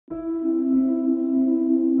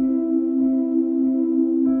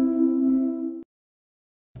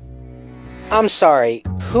I'm sorry,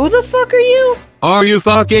 who the fuck are you? Are you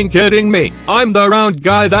fucking kidding me? I'm the round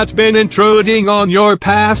guy that's been intruding on your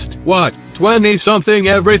past, what, 20-something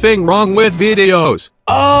everything wrong with videos.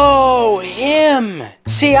 Oh, him!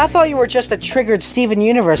 See, I thought you were just a triggered Steven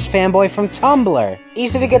Universe fanboy from Tumblr.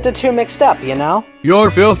 Easy to get the two mixed up, you know?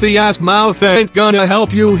 Your filthy-ass mouth ain't gonna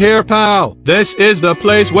help you here, pal. This is the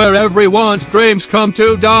place where everyone's dreams come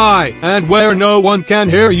to die, and where no one can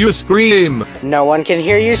hear you scream. No one can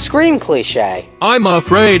hear you scream, cliché. I'm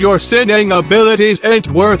afraid your singing abilities ain't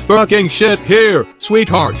worth fucking shit here,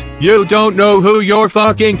 sweetheart. You don't know who you're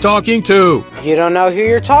fucking talking to. You don't know who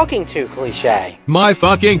you're talking to, cliché. My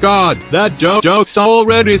fucking god, that joke's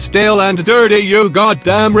already stale and dirty, you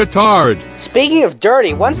goddamn retard. Speaking of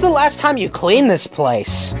dirty, when's the last time you cleaned this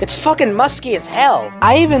place? It's fucking musky as hell.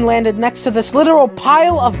 I even landed next to this literal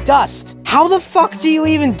pile of dust. How the fuck do you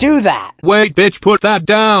even do that? Wait, bitch, put that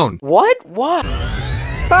down. What? What?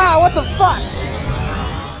 Ah, what the fuck?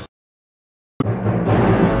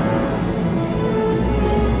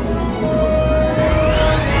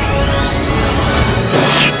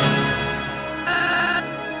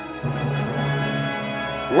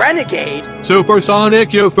 Renegade?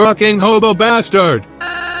 Supersonic, you fucking hobo bastard!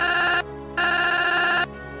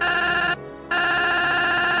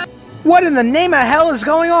 What in the name of hell is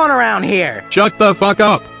going on around here? Shut the fuck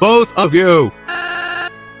up, both of you!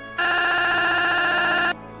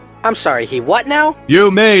 I'm sorry, he what now? You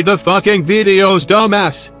made the fucking videos,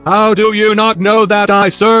 dumbass! How do you not know that I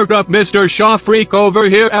served up Mr. Shaw Freak over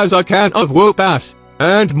here as a can of whoop-ass?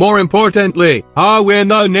 And more importantly, how in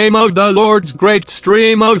the name of the Lord's great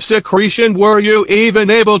stream of secretion were you even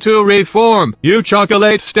able to reform, you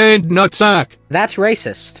chocolate-stained nutsack? That's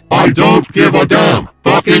racist. I don't give a damn.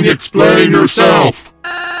 Fucking explain yourself.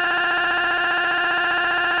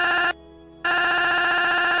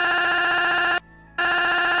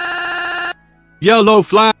 Yellow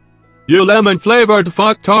flag. You lemon-flavored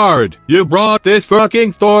fucktard! You brought this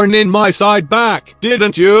fucking thorn in my side back,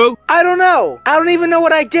 didn't you? I don't know. I don't even know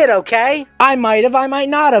what I did, okay? I might have, I might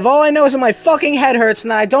not have. All I know is that my fucking head hurts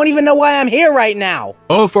and that I don't even know why I'm here right now.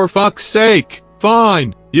 Oh, for fuck's sake.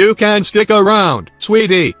 Fine. You can stick around,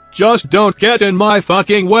 sweetie. Just don't get in my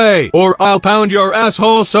fucking way, or I'll pound your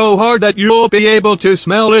asshole so hard that you'll be able to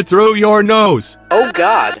smell it through your nose. Oh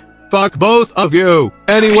god. Fuck both of you.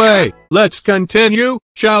 Anyway, let's continue,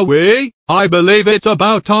 shall we? I believe it's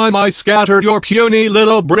about time I scattered your puny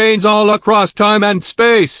little brains all across time and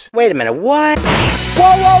space. Wait a minute, what?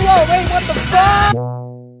 Whoa, whoa, whoa, wait, what the fuck?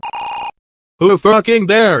 Who fucking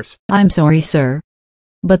dares? I'm sorry, sir.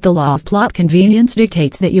 But the law of plot convenience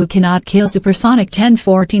dictates that you cannot kill Supersonic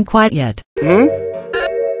 1014 quite yet.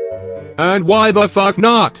 And why the fuck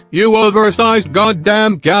not, you oversized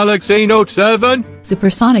goddamn Galaxy Note 7?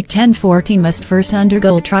 Supersonic 1014 must first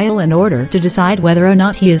undergo trial in order to decide whether or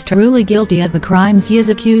not he is truly guilty of the crimes he is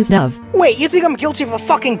accused of. Wait, you think I'm guilty of a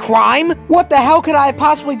fucking crime? What the hell could I have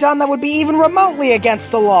possibly done that would be even remotely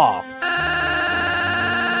against the law?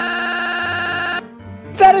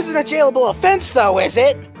 That isn't a jailable offense though, is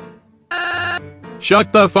it?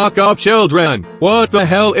 Shut the fuck up, children. What the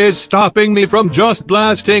hell is stopping me from just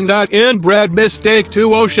blasting that inbred mistake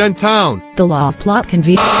to Ocean Town? The law of plot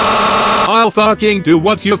convenience. I'll fucking do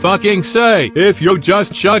what you fucking say if you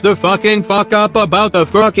just shut the fucking fuck up about the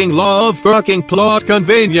fucking law of fucking plot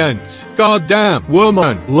convenience. Goddamn,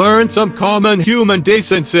 woman, learn some common human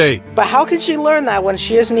decency. But how can she learn that when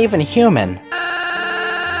she isn't even human?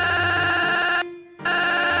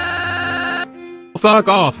 Fuck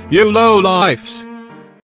off, you lowlifes.